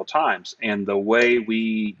with several times. And the way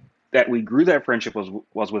we grew that friendship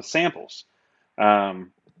was with samples.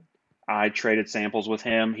 Um, I traded samples with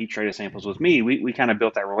him. He traded samples with me. We kind of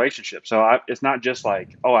built that relationship. So it's not just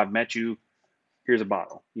like, oh, I've met you. Here's a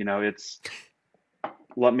bottle. It's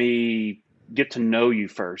let me get to know you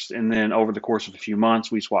first. And then over the course of a few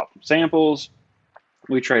months, we swapped some samples.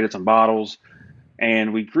 We traded some bottles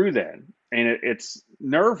and we grew that. And it's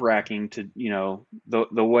nerve wracking to,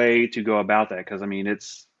 the way to go about that. Cause I mean,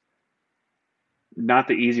 it's not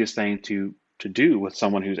the easiest thing to do with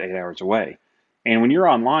someone who's 8 hours away. And when you're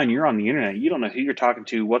online, you're on the internet, you don't know who you're talking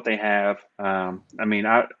to, what they have. I mean,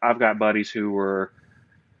 I've got buddies who were,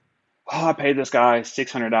 oh, I paid this guy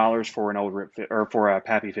 $600 for an old Rip or for a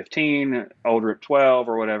Pappy 15, old Rip 12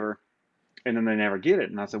 or whatever, and then they never get it.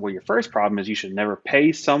 And I said, well, your first problem is you should never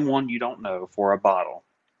pay someone you don't know for a bottle.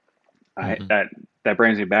 Mm-hmm. That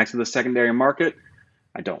brings me back to the secondary market.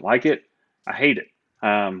 I don't like it. I hate it.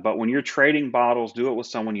 But when you're trading bottles, do it with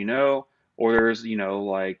someone you know. Or there's,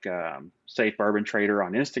 like Safe Bourbon Trader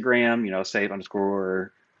on Instagram, safe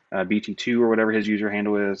underscore BT2 or whatever his user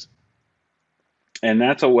handle is. And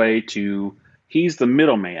that's a way he's the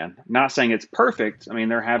middleman. Not saying it's perfect. I mean,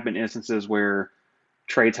 there have been instances where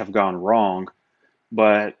trades have gone wrong,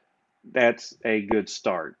 but that's a good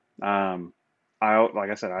start. Like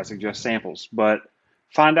I said, I suggest samples, but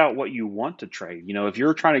find out what you want to trade. If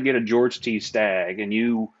you're trying to get a George T. Stagg and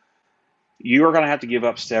you are going to have to give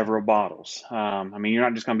up several bottles. I mean, you're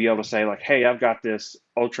not just going to be able to say like, hey, I've got this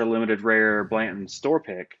ultra limited rare Blanton store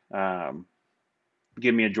pick.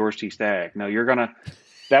 Give me a George T. Stagg. No,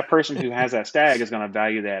 that person who has that stag is going to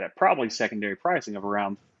value that at probably secondary pricing of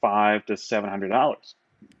around $500 to $700.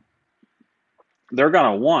 They're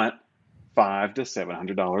going to want $500 to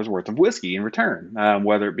 $700 worth of whiskey in return,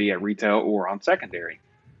 whether it be at retail or on secondary.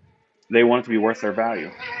 They want it to be worth their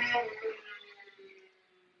value.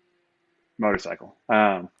 Motorcycle.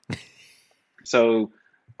 So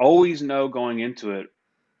always know going into it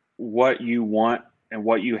what you want and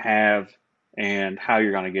what you have and how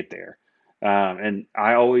you're going to get there. And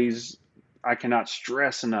I cannot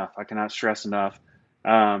stress enough.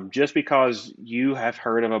 Just because you have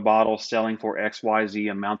heard of a bottle selling for XYZ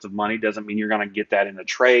amounts of money doesn't mean you're going to get that in a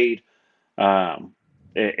trade.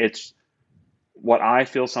 It's what I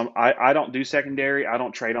feel. I don't do secondary. I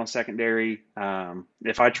don't trade on secondary.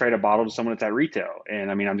 If I trade a bottle to someone, it's at retail.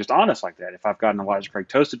 And I mean, I'm just honest like that. If I've got an Elijah Craig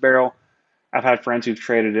toasted barrel, I've had friends who've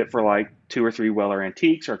traded it for like 2 or 3 Weller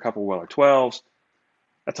Antiques or a couple Weller 12s.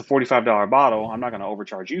 That's a $45 bottle. I'm not going to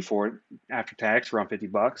overcharge you for it. After tax, around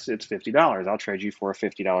 $50, it's $50. I'll trade you for a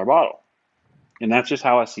 $50 bottle. And that's just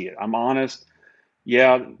how I see it. I'm honest.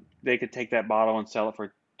 Yeah, they could take that bottle and sell it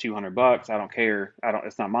for $200. I don't care.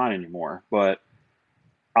 It's not mine anymore. But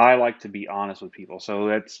I like to be honest with people.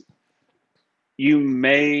 So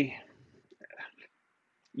you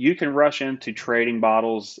can rush into trading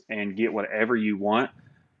bottles and get whatever you want.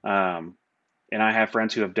 And I have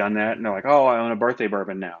friends who have done that and they're like, oh, I own a birthday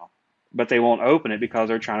bourbon now. But they won't open it because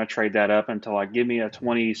they're trying to trade that up into like, give me a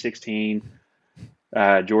 2016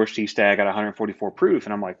 George T. Stagg at 144 proof.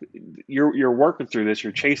 And I'm like, you're working through this.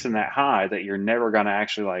 You're chasing that high that you're never going to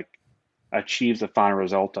actually like achieve the final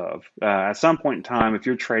result of. At some point in time, if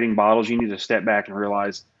you're trading bottles, you need to step back and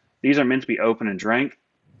realize these are meant to be open and drank.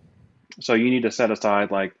 So you need to set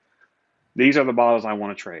aside like, these are the bottles I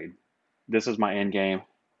want to trade. This is my end game.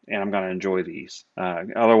 And I'm going to enjoy these.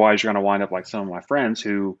 Otherwise, you're going to wind up like some of my friends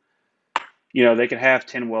who, they could have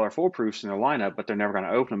 10 Weller full proofs in their lineup, but they're never going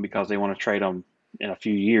to open them because they want to trade them in a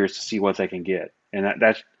few years to see what they can get. And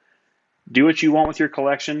that's do what you want with your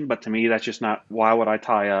collection. But to me, that's just not, why would I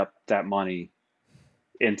tie up that money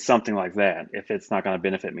in something like that if it's not going to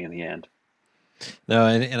benefit me in the end? No,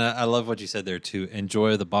 and I love what you said there too.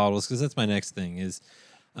 Enjoy the bottles, because that's my next thing is,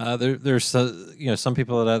 there's some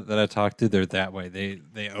people that I talk to, they're that way.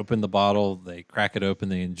 They open the bottle, they crack it open,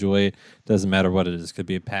 they enjoy it. Doesn't matter what it is. Could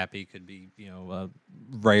be a Pappy, could be a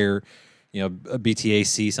rare, a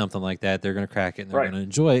BTAC, something like that. They're going to crack it and they're going to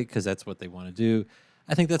enjoy it because that's what they want to do.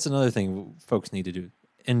 I think that's another thing folks need to do.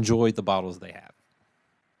 Enjoy the bottles they have.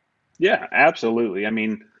 Yeah, absolutely. I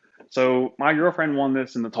mean, so my girlfriend won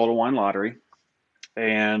this in the Total Wine Lottery,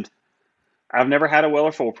 and I've never had a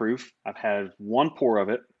Weller Full Proof. I've had one pour of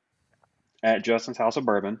it at Justin's House of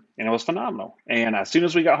Bourbon, and it was phenomenal. And as soon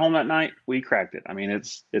as we got home that night, we cracked it. I mean,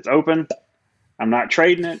 it's open. I'm not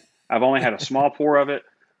trading it. I've only had a small pour of it,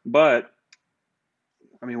 but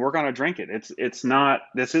I mean, we're gonna drink it. It's not.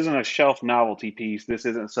 This isn't a shelf novelty piece. This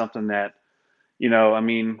isn't something that I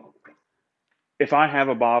mean, if I have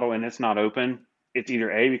a bottle and it's not open, it's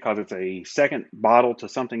either A, because it's a second bottle to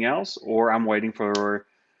something else, or I'm waiting for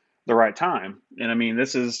the right time. And I mean,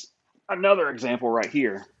 this is another example right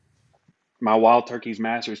here. My Wild Turkey's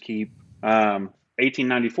Master's Keep,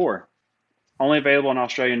 1894, only available in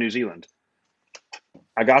Australia and New Zealand.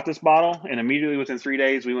 I got this bottle, and immediately within 3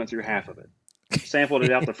 days, we went through half of it. Sampled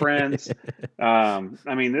it out to friends.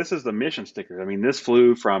 I mean, this is the mission sticker. I mean, this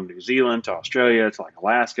flew from New Zealand to Australia to like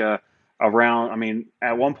Alaska, around. I mean,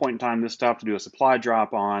 at one point in time, this stopped to do a supply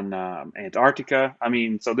drop on Antarctica. I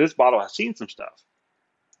mean, so this bottle has seen some stuff.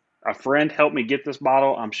 A friend helped me get this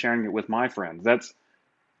bottle. I'm sharing it with my friends.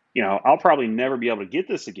 I'll probably never be able to get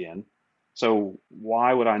this again. So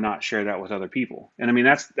why would I not share that with other people? And I mean,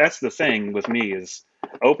 that's the thing with me is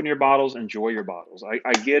open your bottles, enjoy your bottles.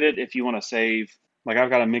 I get it if you want to save. Like I've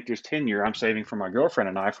got a Michter's 10 year I'm saving for my girlfriend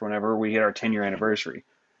and I for whenever we hit our 10-year anniversary.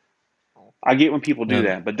 I get when people do No,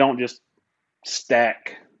 that, but don't just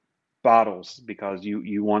stack bottles because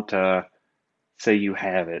you want to say you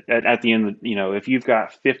have it. At the end, if you've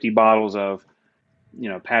got 50 bottles of,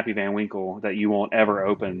 Pappy Van Winkle that you won't ever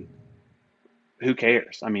open, who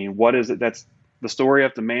cares? I mean, what is it? That's the story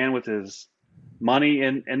of the man with his money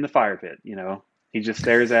in the fire pit. He just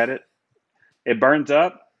stares at it. It burns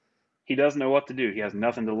up. He doesn't know what to do. He has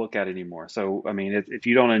nothing to look at anymore. So, I mean, if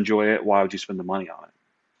you don't enjoy it, why would you spend the money on it?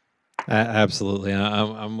 absolutely.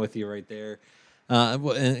 I'm with you right there.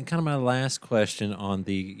 And kind of my last question on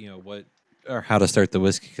the what or how to start the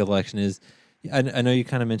whiskey collection is, I know you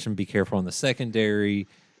kind of mentioned be careful on the secondary,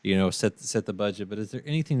 set the budget, but is there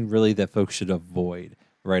anything really that folks should avoid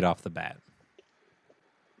right off the bat?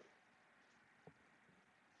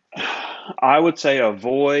 I would say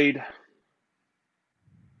avoid.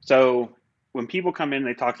 So, when people come in,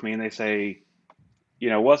 they talk to me and they say,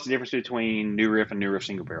 what's the difference between New Riff and New Riff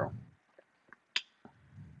Single Barrel?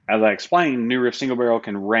 As I explained, New Riff Single Barrel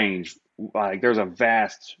can range. Like, there's a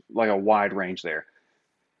wide range there.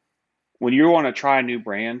 When you want to try a new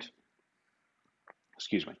brand,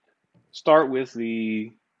 excuse me, start with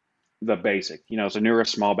the basic. It's a New Riff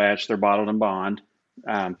small batch. They're bottled in bond,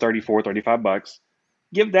 34, $35.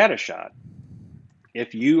 Give that a shot.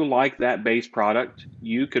 If you like that base product,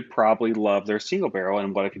 you could probably love their single barrel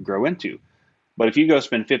and what it could grow into. But if you go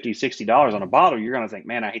spend $50, $60 on a bottle, you're going to think,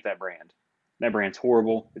 man, I hate that brand. That brand's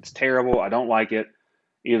horrible. It's terrible. I don't like it.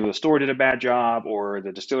 Either the store did a bad job or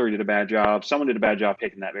the distillery did a bad job. Someone did a bad job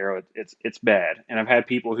picking that barrel. It's bad. And I've had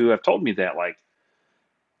people who have told me that, like,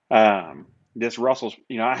 this Russell's,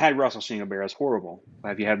 I had Russell single barrel. It's horrible.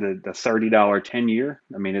 If you have the $30 10 year,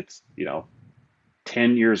 I mean, it's,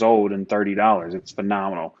 10 years old and $30. It's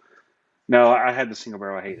phenomenal. No, I had the single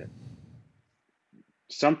barrel. I hate it.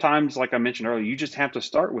 Sometimes, like I mentioned earlier, you just have to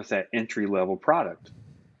start with that entry level product.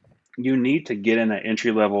 You need to get in that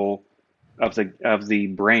entry level of the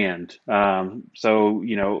brand. So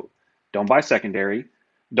don't buy secondary.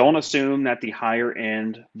 Don't assume that the higher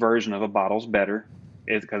end version of a bottle's better,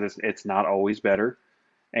 because it's not always better.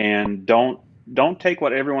 And don't take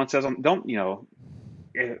what everyone says. Don't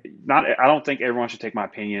not. I don't think everyone should take my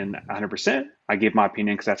opinion 100%. I give my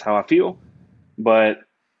opinion because that's how I feel. But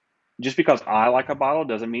just because I like a bottle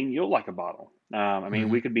doesn't mean you'll like a bottle. I mean, Hmm.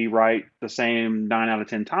 we could be right the same 9 out of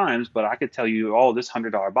 10 times, but I could tell you, oh, this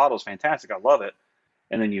 $100 bottle is fantastic. I love it.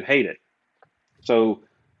 And then you hate it. So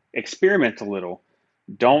experiment a little.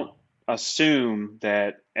 Don't assume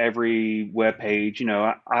that every web page,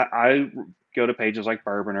 I go to pages like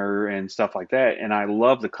Bourboner and stuff like that, and I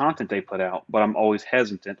love the content they put out, but I'm always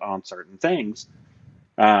hesitant on certain things,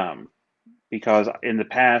 um, because in the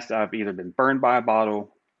past I've either been burned by a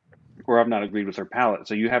bottle or I've not agreed with their palate.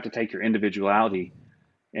 So you have to take your individuality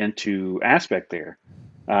into aspect there,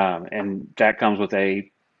 and that comes with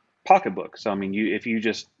a pocketbook. So I mean, if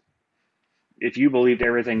you believed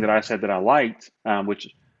everything that I said that I liked,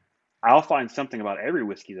 which I'll find something about every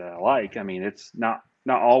whiskey that I like. I mean, it's not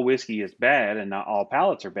all whiskey is bad, and not all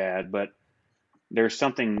palates are bad, but there's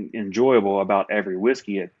something enjoyable about every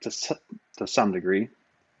whiskey to some degree.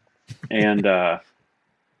 And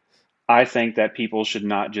I think that people should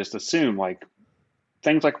not just assume like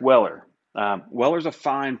things like Weller. Weller's a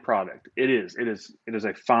fine product. It is. It is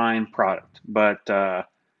a fine product, but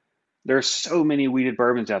There's so many weeded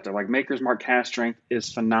bourbons out there. Like Maker's Mark Cask Strength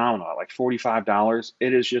is phenomenal, at like $45.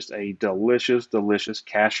 It is just a delicious, delicious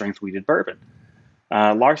cask strength weeded bourbon.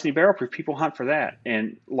 Larceny Barrel Proof, people hunt for that,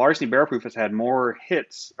 and Larceny Barrel Proof has had more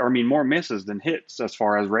hits, or I mean, more misses than hits as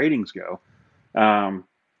far as ratings go. Um,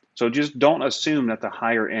 so just don't assume that the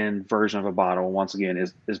higher end version of a bottle, once again,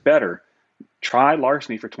 is better. Try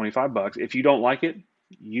Larceny for 25 bucks. If you don't like it,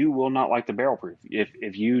 you will not like the barrel proof.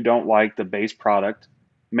 If you don't like the base product,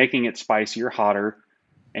 making it spicier, hotter,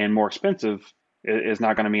 and more expensive is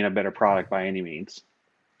not going to mean a better product by any means.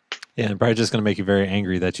 Yeah, and probably just going to make you very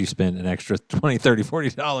angry that you spent an extra $20,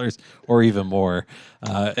 $30, $40 or even more,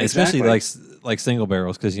 especially Exactly. like single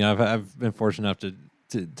barrels, because I've been fortunate enough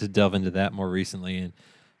to delve into that more recently, and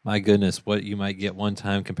my goodness, what you might get one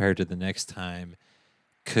time compared to the next time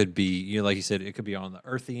could be, like you said, it could be on the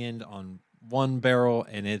earthy end on one barrel,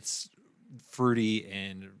 and it's fruity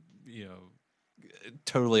and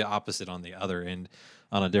totally opposite on the other end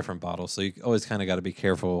on a different bottle. So you always kind of got to be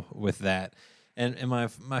careful with that. And my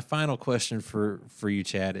final question for you,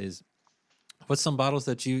 Chad, is what's some bottles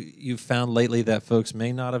that you've found lately that folks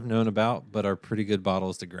may not have known about but are pretty good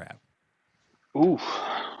bottles to grab? Ooh,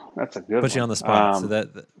 that's a good Put you on one. the spot. So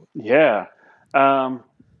Yeah. Um,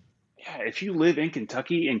 yeah. If you live in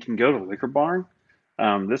Kentucky and can go to Liquor Barn,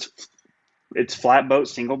 this it's Flatboat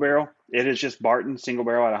Single Barrel. It is just Barton Single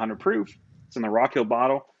Barrel at 100 proof. It's in the Rock Hill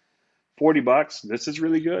bottle. 40 bucks. This is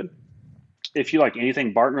really good. If you like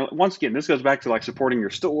anything Barton, once again, this goes back to like supporting your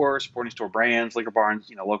store, supporting store brands, Liquor Barns,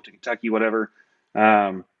 local to Kentucky, whatever.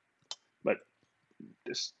 Um, but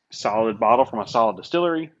this solid bottle from a solid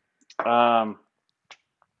distillery. Um,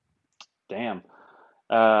 damn,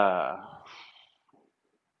 uh,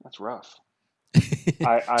 that's rough.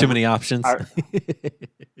 too many options. I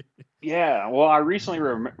yeah. Well, I recently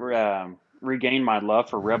regained my love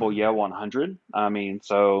for Rebel Yell 100. I mean,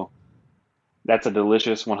 so that's a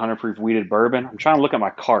delicious 100 proof wheated bourbon. I'm trying to look at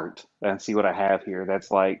my cart and see what I have here.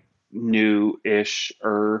 That's like new-ish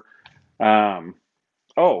or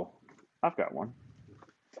oh, I've got one.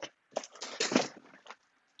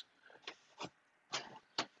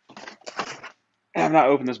 I have not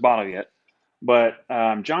opened this bottle yet, but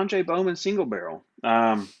John J. Bowman Single Barrel.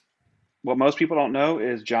 What most people don't know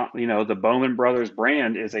is the Bowman Brothers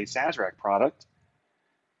brand is a Sazerac product,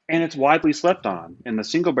 and it's widely slept on. And the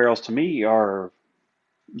single barrels to me are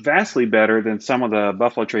vastly better than some of the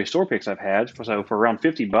Buffalo Trace store picks I've had. So for around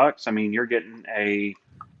 50 bucks, I mean, you're getting a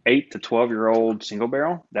 8 to 12-year old single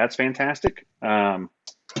barrel. That's fantastic.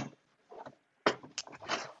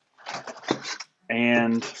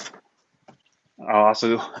 And I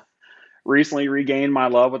also recently regained my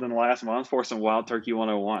love within the last month for some Wild Turkey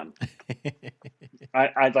 101.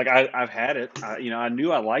 I've had it. I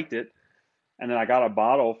knew I liked it, and then I got a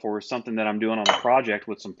bottle for something that I'm doing on a project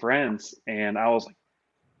with some friends, and I was like,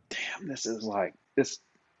 damn, this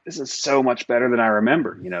is so much better than I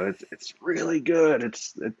remember. It's really good.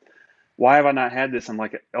 Why have I not had this in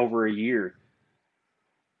like over a year?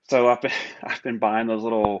 So I've been buying those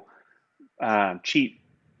little cheap,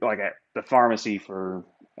 like at the pharmacy for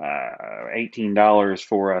 $18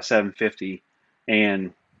 for 750,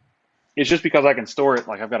 and it's just because I can store it.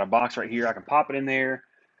 Like I've got a box right here, I can pop it in there.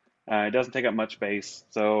 It doesn't take up much space,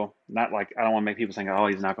 so not like I don't want to make people think, oh,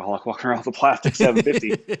 he's an alcoholic walking around with a plastic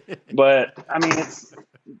 750. But I mean, it's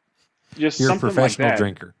just You're a something like professional that.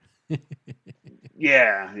 drinker.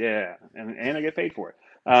 Yeah, yeah, and I get paid for it.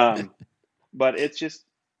 But it's just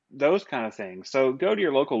those kind of things. So go to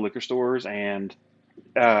your local liquor stores, and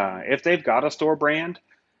if they've got a store brand,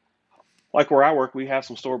 like where I work, we have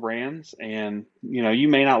some store brands, and you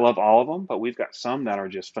may not love all of them, but we've got some that are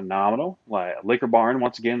just phenomenal. Like Liquor Barn,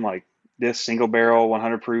 once again, like this single barrel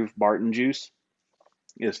 100 proof Barton juice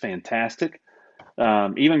is fantastic.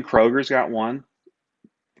 Even Kroger's got one,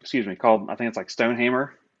 excuse me, called, I think it's like Stonehammer.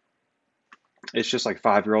 It's just like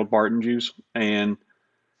 5-year old Barton juice and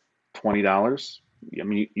 $20. I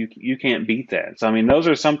mean, you can't beat that. So I mean, those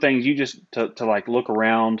are some things you just to like look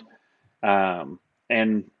around,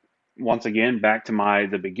 and once again, back to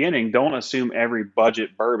the beginning, don't assume every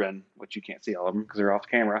budget bourbon, which you can't see all of them because they're off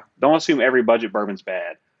camera. Don't assume every budget bourbon's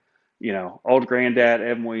bad. Old Granddad,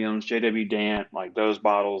 Evan Williams, J.W. Dant, like those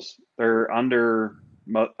bottles, they're under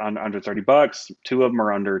 30 bucks. Two of them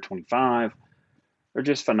are under 25. They're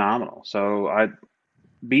just phenomenal. So I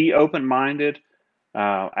be open minded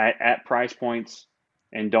at price points,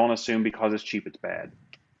 and don't assume because it's cheap it's bad.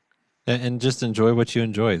 And just enjoy what you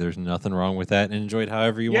enjoy. There's nothing wrong with that. And enjoy it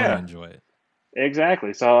however you want to Yeah, enjoy it.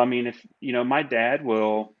 exactly. So I mean, if my dad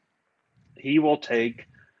will take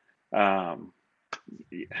um,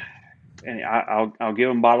 and I'll give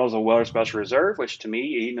him bottles of Weller Special Reserve, which to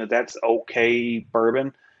me, that's okay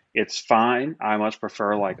bourbon. It's fine. I much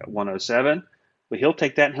prefer like 107, but he'll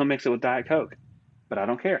take that and he'll mix it with Diet Coke. But I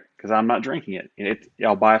don't care because I'm not drinking it.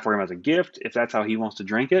 I'll buy it for him as a gift if that's how he wants to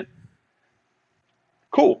drink it.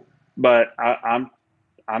 Cool, but I'm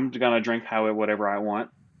gonna drink whatever I want,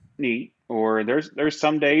 neat. Or there's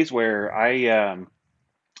some days where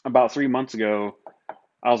about 3 months ago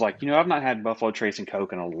I was like, I've not had Buffalo Trace and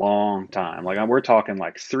Coke in a long time. Like we're talking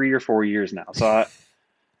like 3 or 4 years now. So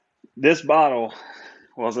this bottle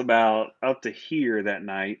was about up to here that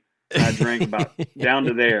night. I drank about down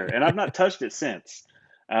to there, and I've not touched it since,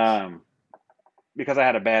 because I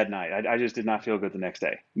had a bad night. I just did not feel good the next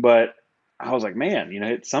day. But I was like,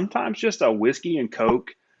 man, sometimes just a whiskey and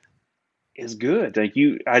Coke is good. Like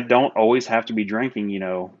I don't always have to be drinking,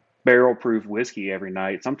 barrel proof whiskey every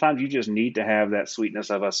night. Sometimes you just need to have that sweetness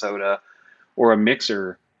of a soda or a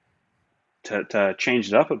mixer to change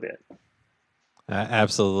it up a bit.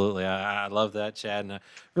 Absolutely. I love that, Chad. And I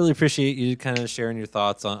really appreciate you kind of sharing your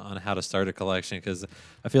thoughts on how to start a collection, because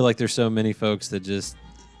I feel like there's so many folks that just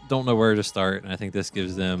don't know where to start. And I think this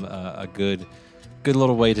gives them a good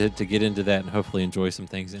little way to get into that and hopefully enjoy some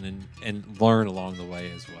things and learn along the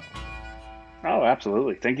way as well. Oh,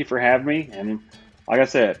 absolutely. Thank you for having me. And like I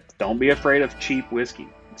said, don't be afraid of cheap whiskey.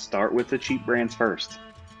 Start with the cheap brands first.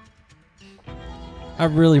 I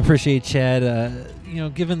really appreciate Chad,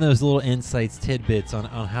 giving those little insights, tidbits on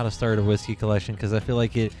how to start a whiskey collection, because I feel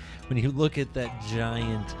like when you look at that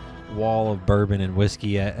giant wall of bourbon and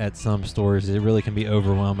whiskey at some stores, it really can be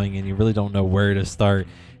overwhelming and you really don't know where to start.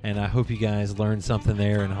 And I hope you guys learned something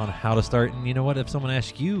there and on how to start. And you know what, if someone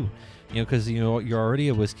asks you, because you're already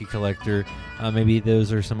a whiskey collector, maybe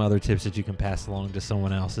those are some other tips that you can pass along to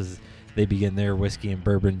someone else as they begin their whiskey and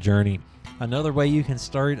bourbon journey. Another way you can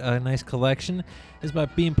start a nice collection is by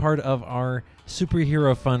being part of our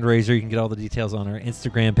superhero fundraiser. You can get all the details on our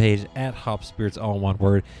Instagram page at Hop Spirits, all one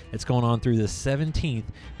word. It's going on through the 17th, and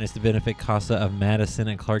it's to benefit CASA of Madison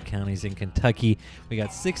and Clark counties in Kentucky. We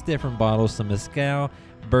got 6 different bottles, some mezcal,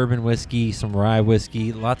 bourbon whiskey, some rye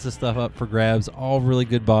whiskey, lots of stuff up for grabs, all really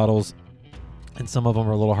good bottles. And some of them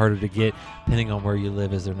are a little harder to get depending on where you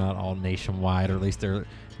live, as they're not all nationwide, or at least they're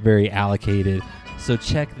very allocated. So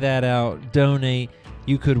check that out. Donate.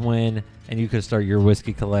 You could win, and you could start your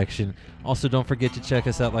whiskey collection. Also, don't forget to check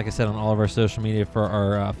us out, like I said, on all of our social media for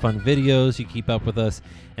our fun videos. You keep up with us.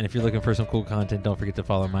 And if you're looking for some cool content, don't forget to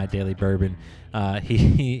follow My Daily Bourbon.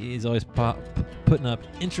 He is always putting up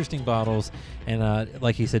interesting bottles. And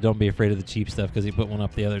like he said, don't be afraid of the cheap stuff, because he put one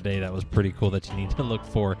up the other day that was pretty cool that you need to look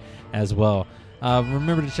for as well.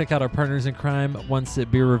 Remember to check out our partners in crime, One Sip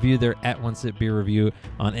Beer Review. They're at One Sip Beer Review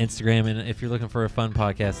on Instagram. And if you're looking for a fun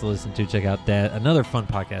podcast to listen to, check out another fun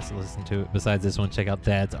podcast to listen to. Besides this one, check out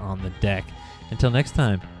Dad's on the Deck. Until next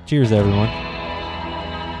time, cheers, everyone.